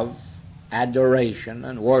of love, adoration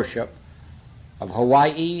and worship of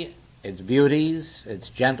Hawaii, its beauties, its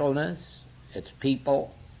gentleness, its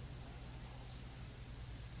people.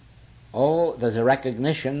 Oh, there's a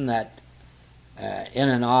recognition that in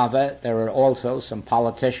and of it there are also some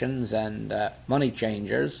politicians and money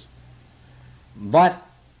changers. But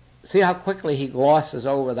see how quickly he glosses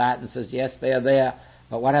over that and says, yes, they're there,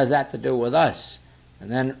 but what has that to do with us? And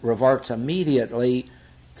then reverts immediately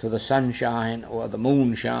to the sunshine or the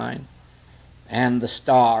moonshine and the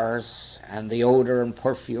stars and the odor and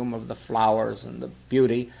perfume of the flowers and the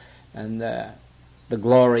beauty and the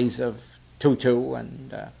glories of Tutu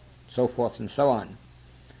and so forth and so on.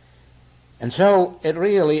 And so it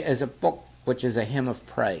really is a book which is a hymn of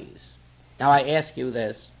praise. Now I ask you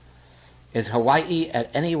this, is Hawaii at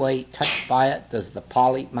any way touched by it? Does the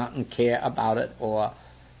Pali Mountain care about it, or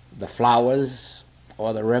the flowers,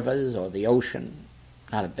 or the rivers, or the ocean?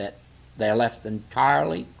 Not a bit. They're left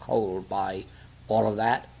entirely cold by all of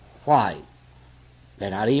that. Why? They're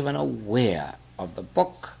not even aware of the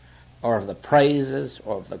book, or of the praises,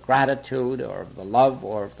 or of the gratitude, or of the love,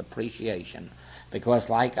 or of the appreciation. Because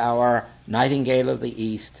like our Nightingale of the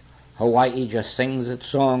East, Hawaii just sings its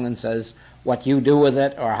song and says, what you do with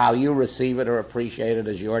it or how you receive it or appreciate it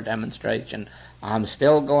is your demonstration. I'm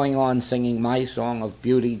still going on singing my song of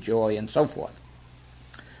beauty, joy, and so forth.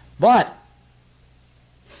 But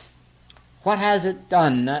what has it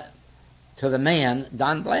done to the man,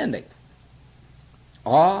 Don Blanding?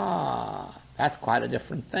 That's quite a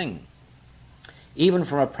different thing. Even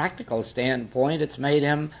from a practical standpoint, it's made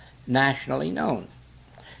him nationally known.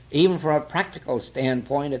 Even from a practical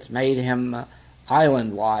standpoint, it's made him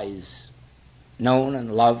island-wise known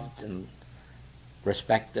and loved and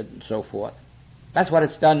respected and so forth. That's what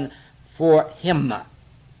it's done for him.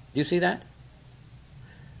 Do you see that?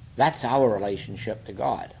 That's our relationship to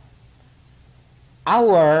God.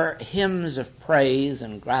 Our hymns of praise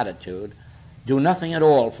and gratitude do nothing at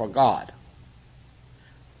all for God.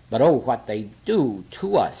 But oh, what they do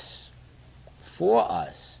to us, for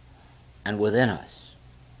us, and within us.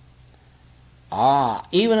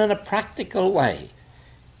 Even in a practical way,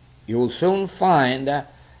 you'll soon find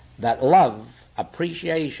that love,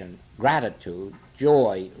 appreciation, gratitude,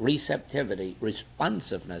 joy, receptivity,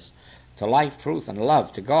 responsiveness to life, truth, and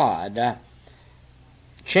love to God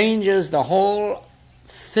changes the whole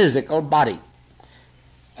physical body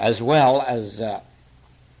as well as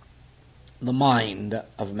the mind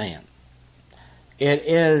of man. It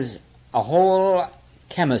is a whole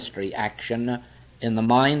chemistry action in the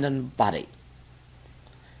mind and body.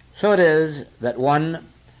 So it is that one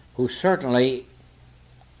who certainly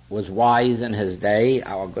was wise in his day,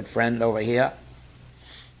 our good friend over here,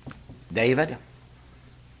 David,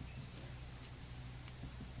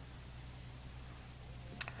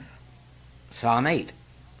 Psalm 8,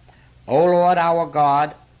 O Lord our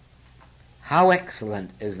God, how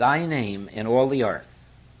excellent is thy name in all the earth,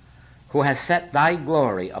 who has set thy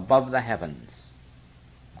glory above the heavens.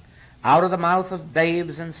 Out of the mouth of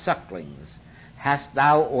babes and sucklings hast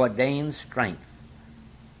thou ordained strength,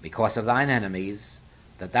 because of thine enemies,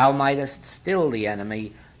 that thou mightest still the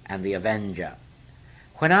enemy and the avenger.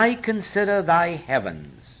 When I consider thy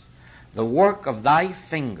heavens, the work of thy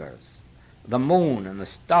fingers, the moon and the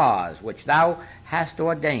stars which thou hast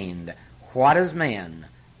ordained, what is man,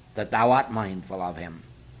 that thou art mindful of him,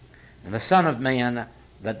 and the Son of Man,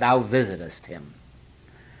 that thou visitest him?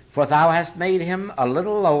 For thou hast made him a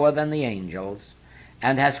little lower than the angels,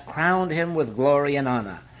 and hast crowned him with glory and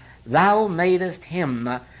honor. Thou madest him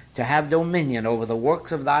to have dominion over the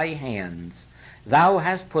works of thy hands. Thou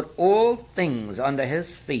hast put all things under his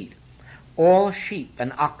feet, all sheep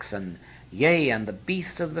and oxen, yea, and the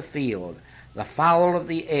beasts of the field, the fowl of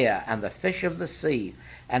the air, and the fish of the sea,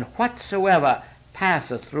 and whatsoever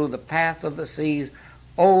passeth through the paths of the seas.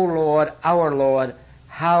 O Lord, our Lord,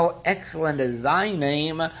 how excellent is thy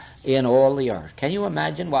name in all the earth. Can you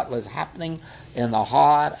imagine what was happening in the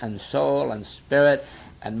heart and soul and spirit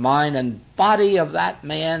and mind and body of that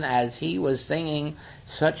man as he was singing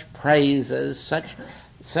such praises,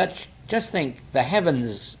 such, just think, the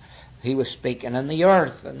heavens he was speaking, and the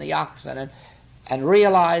earth and the oxen, and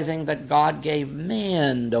realizing that God gave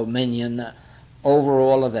man dominion over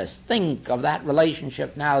all of this. Think of that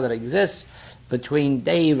relationship now that exists between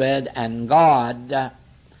David and God.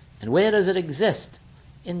 And where does it exist?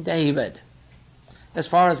 In David. As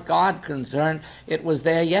far as God concerned, it was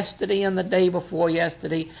there yesterday and the day before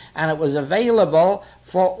yesterday, and it was available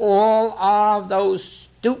for all of those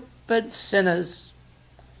stupid sinners,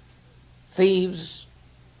 thieves,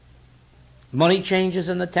 money changers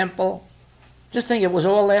in the temple. Just think, it was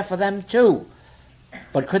all there for them too.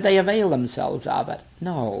 But could they avail themselves of it?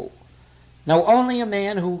 No. No, only a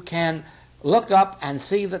man who can look up and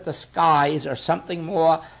see that the skies are something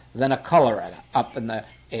more than a color up in the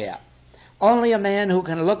air. Only a man who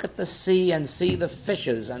can look at the sea and see the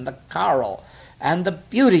fishes and the coral and the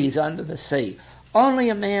beauties under the sea. Only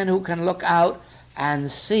a man who can look out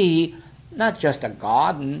and see not just a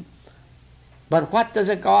garden, but what does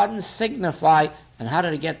a garden signify, and how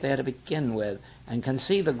did it get there to begin with, and can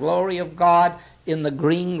see the glory of God in the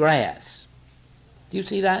green grass. Do you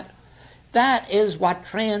see that? That is what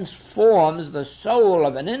transforms the soul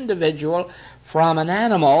of an individual from an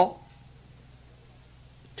animal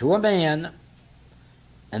to a man,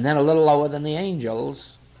 and then a little lower than the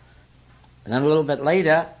angels, and then a little bit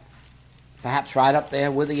later, perhaps right up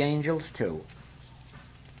there with the angels too.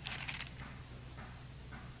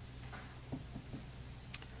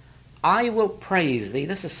 I will praise thee.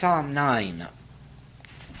 This is Psalm 9.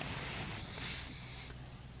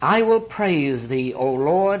 I will praise thee, O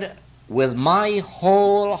Lord, with my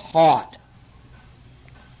whole heart.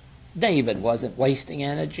 David wasn't wasting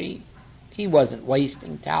energy. He wasn't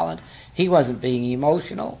wasting talent. He wasn't being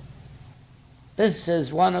emotional. This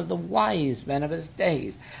is one of the wise men of his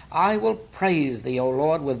days. I will praise thee, O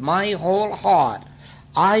Lord, with my whole heart.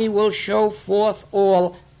 I will show forth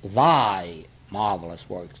all thy marvelous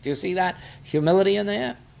works. Do you see that humility in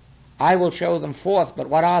there? I will show them forth, but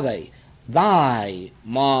what are they? Thy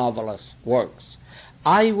marvelous works.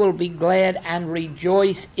 I will be glad and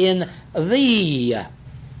rejoice in thee.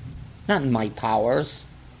 Not in my powers,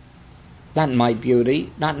 not in my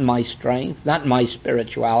beauty, not in my strength, not in my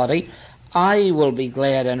spirituality. I will be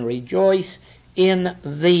glad and rejoice in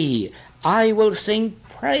thee. I will sing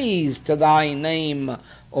praise to thy name,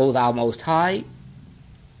 O thou most high.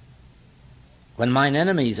 When mine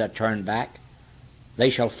enemies are turned back, they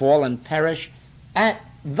shall fall and perish at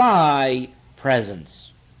thy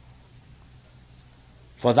presence.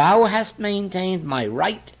 For thou hast maintained my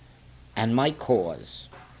right and my cause.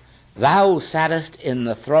 Thou sattest in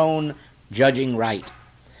the throne judging right.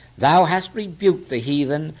 Thou hast rebuked the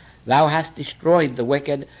heathen. Thou hast destroyed the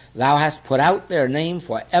wicked. Thou hast put out their name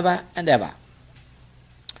for ever and ever.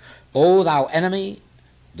 O thou enemy,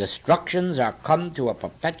 destructions are come to a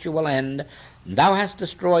perpetual end. Thou hast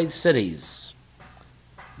destroyed cities,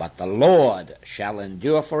 but the Lord shall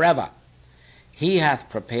endure forever. He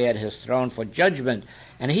hath prepared his throne for judgment,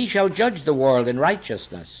 and he shall judge the world in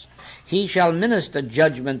righteousness. He shall minister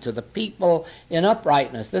judgment to the people in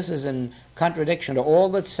uprightness. This is in contradiction to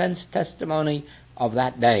all that sense testimony of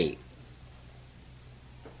that day.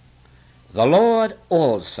 The Lord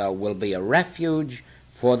also will be a refuge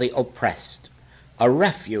for the oppressed, a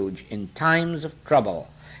refuge in times of trouble.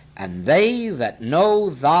 And they that know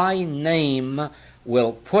thy name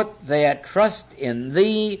will put their trust in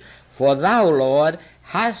thee, for thou, Lord,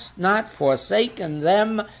 hast not forsaken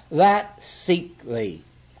them that seek thee.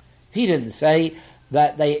 He didn't say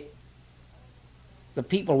that the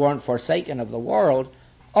people weren't forsaken of the world.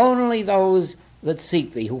 Only those that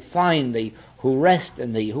seek thee, who find thee, who rest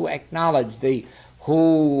in thee, who acknowledge thee,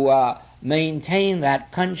 who maintain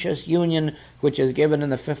that conscious union which is given in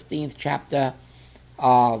the 15th chapter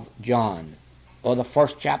of John, or the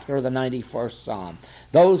 1st chapter of the 91st Psalm.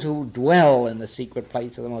 Those who dwell in the secret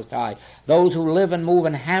place of the Most High, those who live and move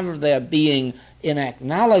and have their being in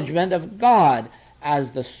acknowledgement of God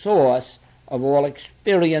as the source of all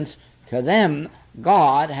experience. To them,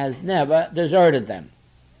 God has never deserted them.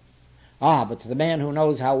 But to the man who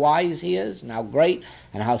knows how wise he is, and how great,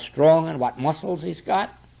 and how strong, and what muscles he's got,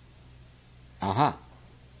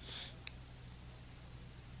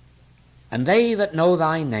 And they that know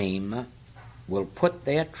thy name will put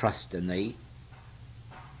their trust in thee.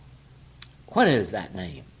 What is that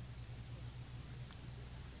name?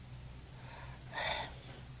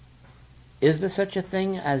 Is there such a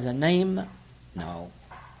thing as a name? No,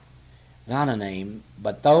 not a name,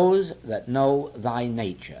 but those that know thy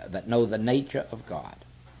nature, that know the nature of God.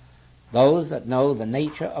 Those that know the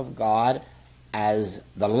nature of God as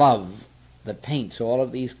the love that paints all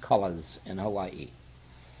of these colors in Hawaii.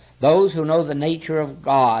 Those who know the nature of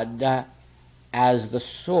God as the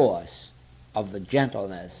source of the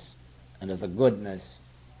gentleness and of the goodness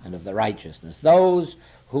and of the righteousness. Those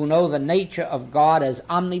who know the nature of God as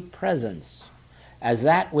omnipresence, as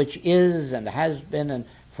that which is and has been and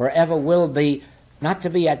forever will be, not to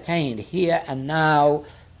be attained here and now,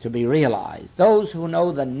 to be realized. Those who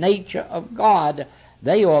know the nature of God,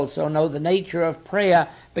 they also know the nature of prayer,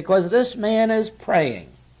 because this man is praying.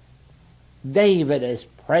 David is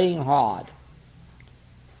praying hard,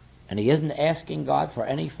 and he isn't asking God for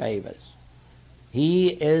any favors. He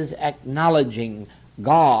is acknowledging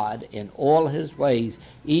God in all his ways,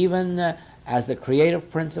 even as the creative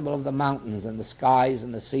principle of the mountains and the skies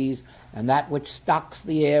and the seas, and that which stocks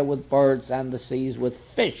the air with birds and the seas with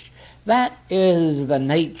fish. That is the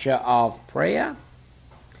nature of prayer.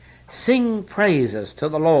 Sing praises to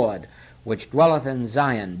the Lord, which dwelleth in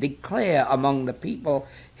Zion. Declare among the people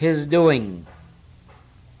his doing.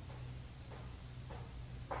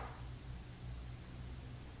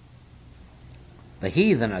 The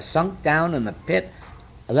heathen are sunk down in the pit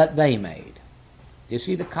that they made. Do you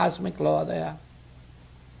see the cosmic law there?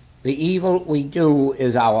 The evil we do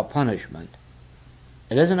is our punishment.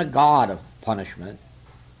 It isn't a God of punishment.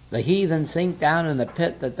 The heathen sink down in the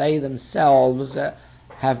pit that they themselves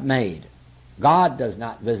have made. God does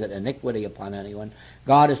not visit iniquity upon anyone.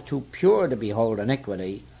 God is too pure to behold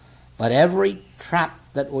iniquity. But every trap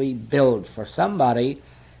that we build for somebody,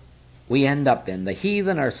 we end up in. The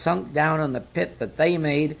heathen are sunk down in the pit that they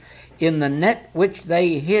made. In the net which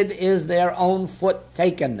they hid is their own foot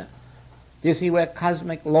taken. Do you see where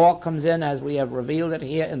cosmic law comes in as we have revealed it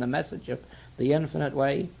here in the message of the infinite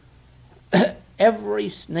way? Every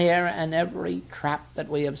snare and every trap that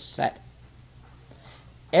we have set,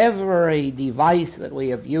 every device that we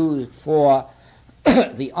have used for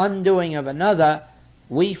the undoing of another,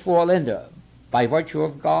 we fall into. By virtue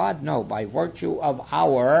of God? No, by virtue of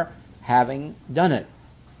our having done it.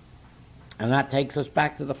 And that takes us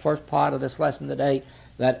back to the first part of this lesson today,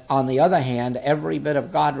 that on the other hand, every bit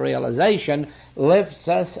of God realization lifts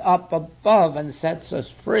us up above and sets us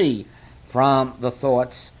free from the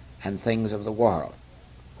thoughts and things of the world.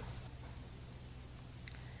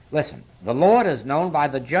 Listen, the Lord is known by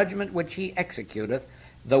the judgment which he executeth.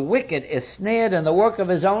 The wicked is snared in the work of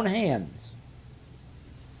his own hands.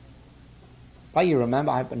 Well, you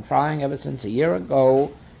remember I've been trying ever since a year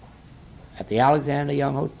ago at the Alexander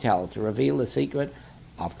Young Hotel to reveal the secret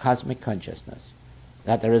of cosmic consciousness,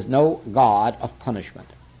 that there is no God of punishment.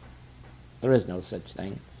 There is no such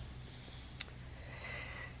thing.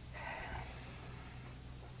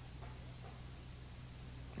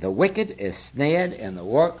 The wicked is snared in the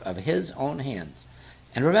work of his own hands.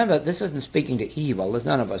 And remember, this isn't speaking to evil. There's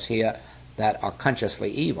none of us here that are consciously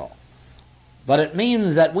evil. But it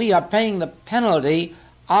means that we are paying the penalty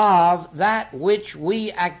of that which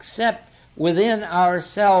we accept within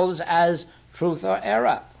ourselves as truth or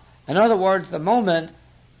error. In other words, the moment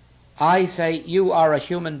I say you are a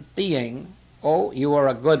human being, oh, you are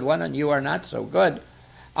a good one and you are not so good,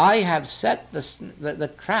 I have set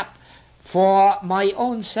the trap for my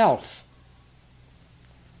own self,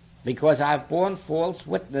 because I've borne false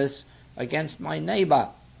witness against my neighbor.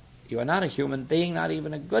 You are not a human being, not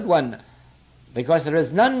even a good one, because there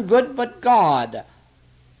is none good but God.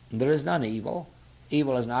 There is none evil.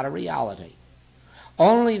 Evil is not a reality.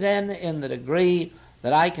 Only then in the degree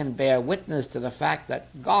that I can bear witness to the fact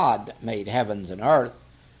that God made heavens and earth,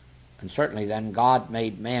 and certainly then God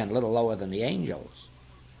made man a little lower than the angels.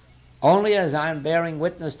 Only as I'm bearing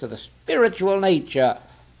witness to the spiritual nature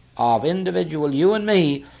of individual you and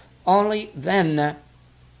me, only then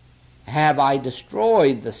have I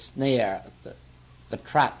destroyed the snare, the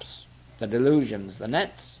traps, the delusions, the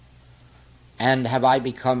nets, and have I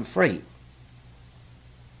become free.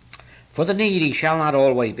 For the needy shall not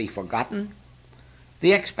always be forgotten.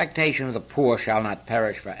 The expectation of the poor shall not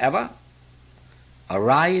perish forever.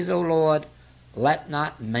 Arise, O Lord, let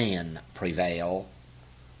not man prevail.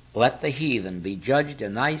 Let the heathen be judged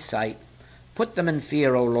in thy sight. Put them in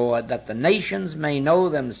fear, O Lord, that the nations may know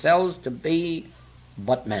themselves to be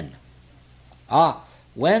but men.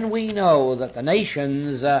 When we know that the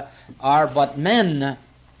nations are but men,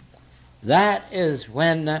 that is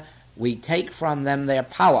when we take from them their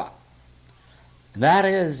power. That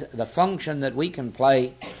is the function that we can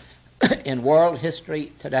play in world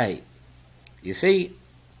history today. You see,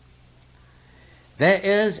 there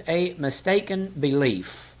is a mistaken belief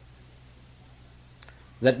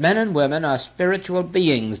that men and women are spiritual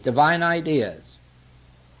beings, divine ideas.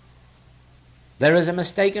 There is a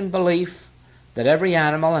mistaken belief that every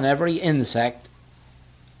animal and every insect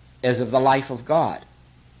is of the life of God.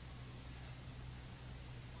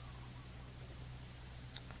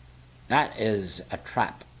 That is a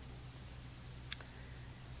trap.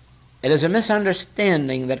 It is a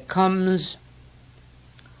misunderstanding that comes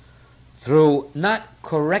through not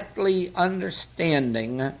correctly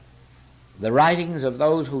understanding the writings of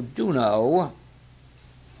those who do know,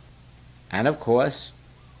 and of course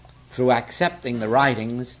through accepting the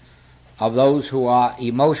writings of those who are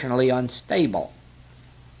emotionally unstable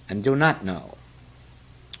and do not know.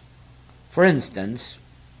 For instance,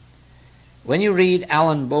 when you read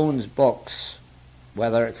Alan Boone's books,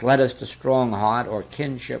 whether it's Letters to Strongheart or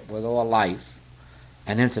Kinship with All Life,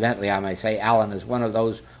 and incidentally I may say Alan is one of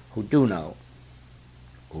those who do know,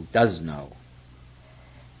 who does know.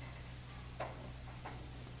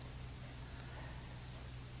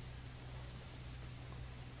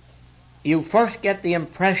 You first get the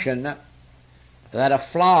impression that a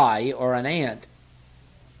fly or an ant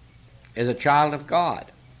is a child of God,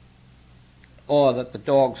 or that the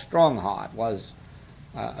dog Strongheart was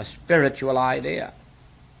a spiritual idea.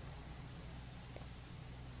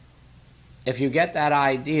 If you get that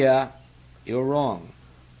idea, you're wrong.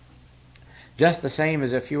 Just the same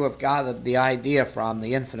as if you have gathered the idea from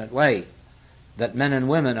the infinite way that men and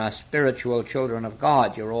women are spiritual children of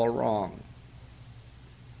God, you're all wrong.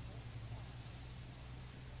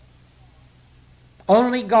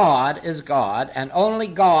 Only God is God, and only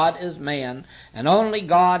God is man, and only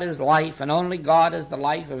God is life, and only God is the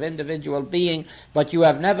life of individual being, but you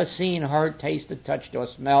have never seen, heard, tasted, touched, or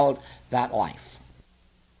smelled that life.